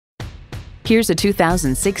Here's a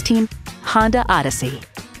 2016 Honda Odyssey.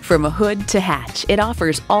 From a hood to hatch, it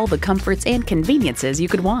offers all the comforts and conveniences you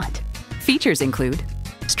could want. Features include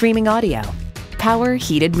streaming audio, power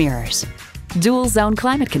heated mirrors, dual zone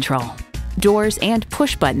climate control, doors and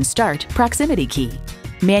push-button start proximity key,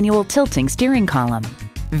 manual tilting steering column,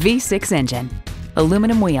 V6 engine,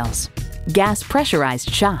 aluminum wheels, gas pressurized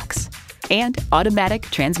shocks, and automatic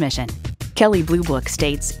transmission. Kelley Blue Book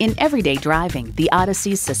states, in everyday driving, the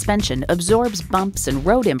Odyssey's suspension absorbs bumps and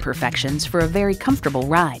road imperfections for a very comfortable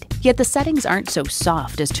ride. Yet the settings aren't so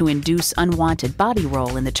soft as to induce unwanted body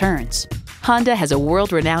roll in the turns. Honda has a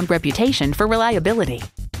world-renowned reputation for reliability.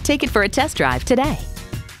 Take it for a test drive today.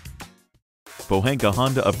 Pohanka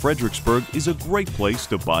Honda of Fredericksburg is a great place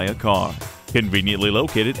to buy a car. Conveniently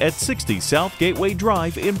located at 60 South Gateway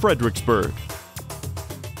Drive in Fredericksburg.